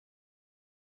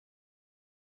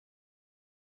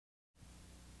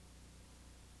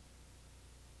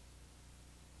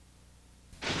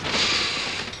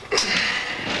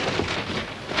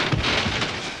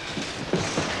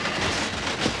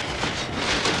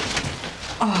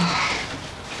Oh.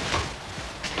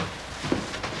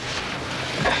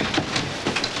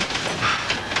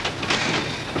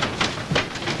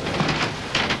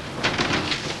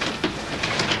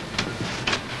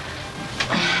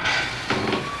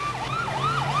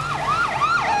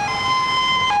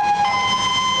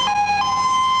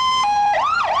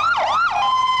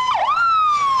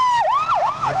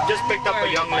 Just picked up a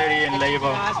young lady in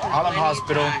labor. Harlem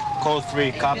Hospital, code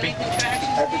 3, copy.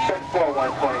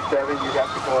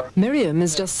 Miriam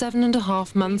is just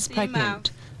 7.5 months pregnant,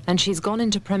 and she's gone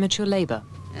into premature labor.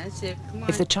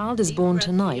 If the child is born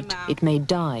tonight, it may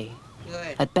die.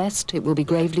 At best, it will be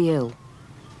gravely ill.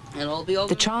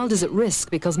 The child is at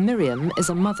risk because Miriam is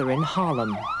a mother in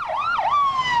Harlem.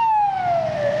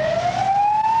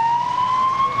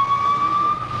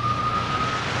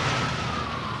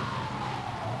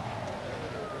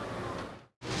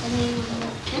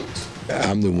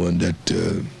 I'm the one that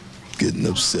getting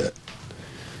upset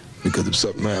because if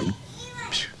something happened,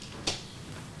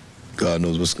 God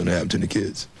knows what's going to happen to the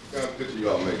kids. What kind of picture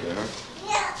y'all making, huh?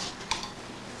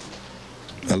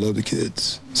 I love the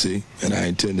kids, see, and I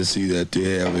intend to see that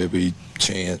they have every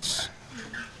chance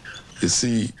to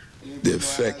see the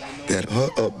effect that her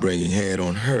upbringing had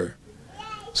on her.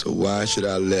 So why should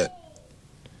I let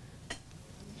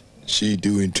she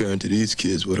do in turn to these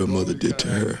kids what her mother did to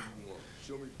her?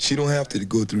 She don't have to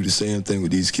go through the same thing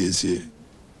with these kids here.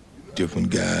 Different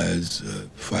guys,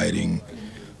 fighting,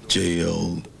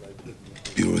 jail,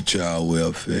 Bureau of Child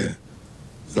Welfare,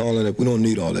 and all of that. We don't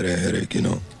need all of that headache, you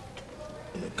know.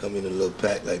 And they come in a little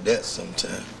pack like that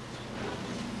sometime.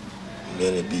 And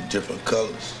then it'd be different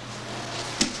colors.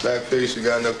 Blackface, you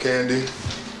got enough candy?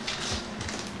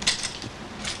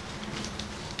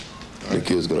 The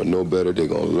kids gonna know better, they're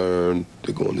gonna learn,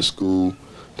 they're going to school.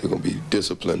 They're going to be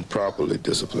disciplined, properly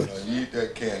disciplined. You eat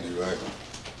that candy, right?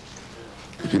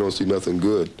 If you don't see nothing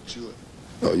good,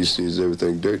 all you see is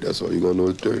everything dirt. That's all you're going to know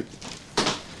is dirt.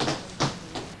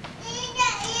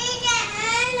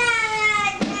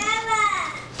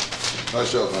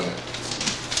 Hush up, honey.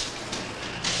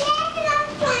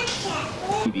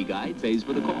 TV Guide pays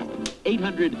for the call.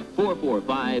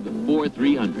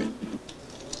 800-445-4300.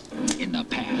 In the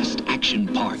past,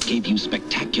 Action Park gave you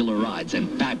spectacular rides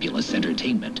and fabulous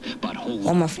entertainment, but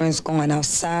all my friends going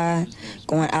outside,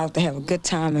 going out to have a good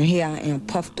time, and here I am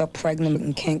puffed up, pregnant,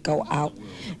 and can't go out.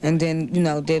 And then, you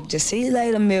know, they'll just, see you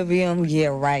later, Miriam. Yeah,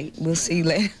 right. We'll see you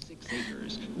later.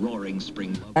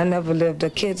 I never lived a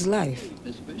kid's life.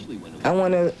 I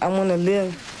wanna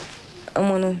live. I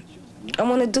wanna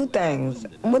do things.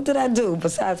 What did I do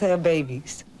besides have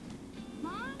babies?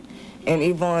 And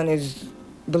Yvonne is,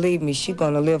 believe me, she's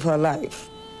gonna live her life.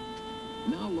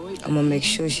 I'm gonna make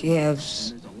sure she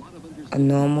has a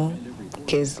normal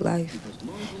kid's life.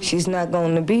 She's not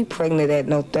gonna be pregnant at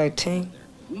no 13.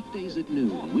 Weekdays at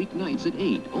noon, weeknights at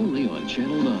 8, only on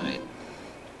Channel 9.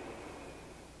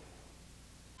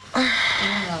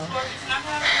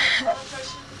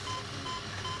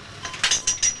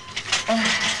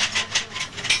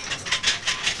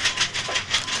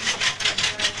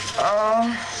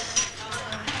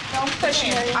 Don't push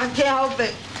it. I can't help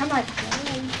it. Come on.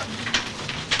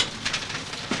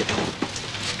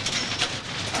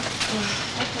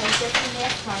 Okay, get the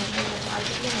next one. I'll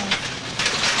get your name.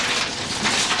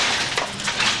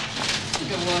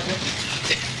 Good water.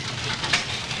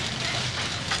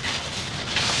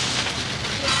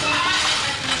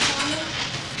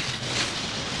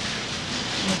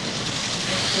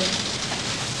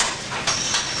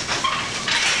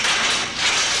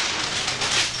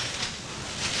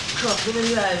 Come, give me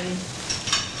the IV.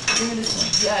 Give me this one,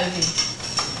 the IV.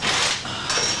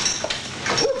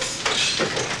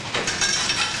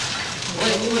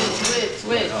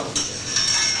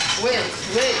 Wait.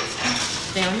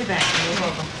 Stay on your back. Move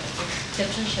over.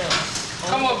 Hips and shoulders.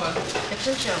 Come over. Hips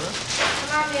and shoulders.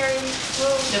 Come on, Mary.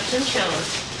 Move. Hips and shoulders.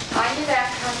 On your back,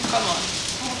 honey. Come on.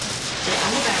 Stay on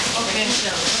your back. Okay. Hips and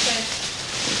shoulders. Okay.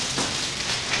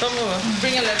 Come over.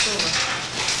 Bring your legs over.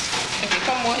 Okay,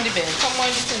 come more in the bed. Come more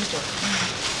in the center.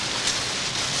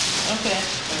 Okay.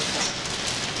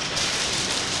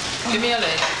 Give me your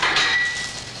leg.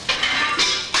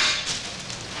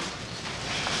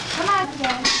 Come on,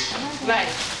 again. Right.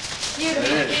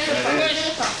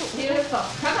 Beautiful.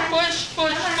 Come on. Push. Come on.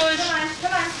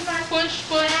 Push.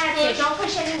 Don't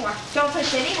push anymore. Don't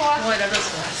push anymore. Don't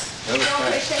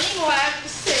push anymore. 5 to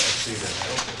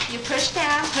 6. You push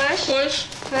down. Push.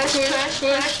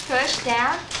 Push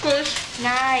down. Push.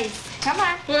 Nice. Come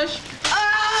on. Push.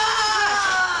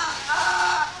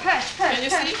 Push. Push.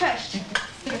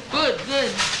 Good.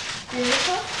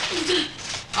 Beautiful.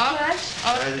 Up. Push.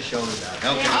 Try the shoulder down.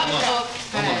 Help him.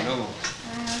 Come on.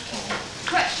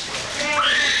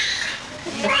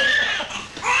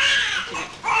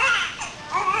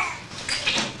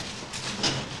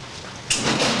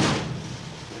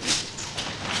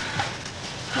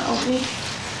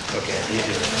 Baby's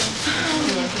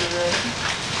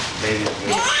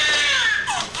good.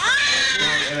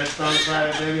 And a strong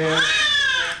side, baby hair.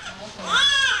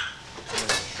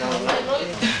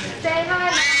 Say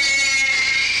hi.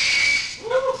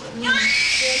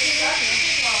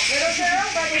 Little girl,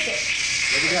 what is it?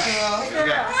 What you got? What you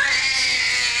got?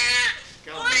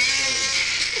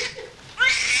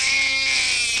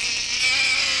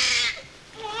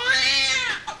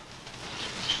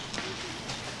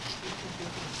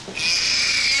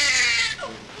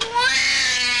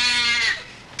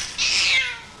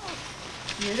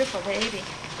 Beautiful baby.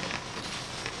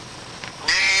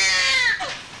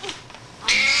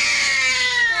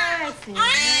 That's it.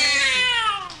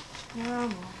 No.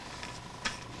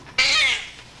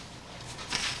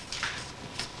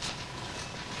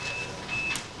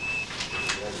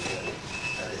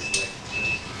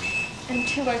 And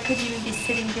two, I couldn't even be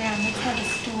sitting down. Let's have a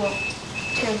stool.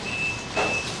 Two.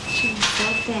 She was so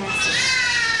fast.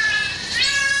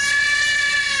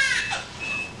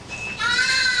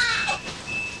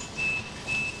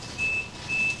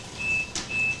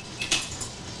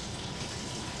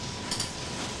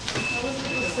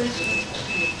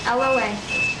 LOA.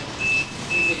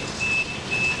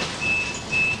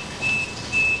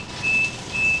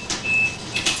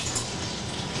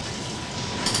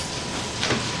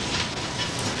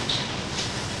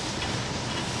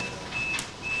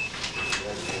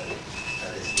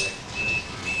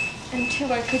 And two,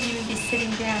 I couldn't even be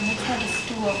sitting down. Let's have a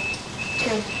stool.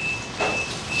 Two.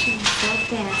 She was so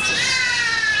fast.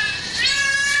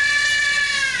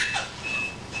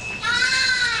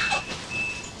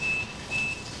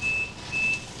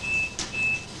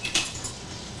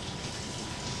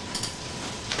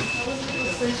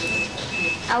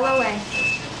 LOA.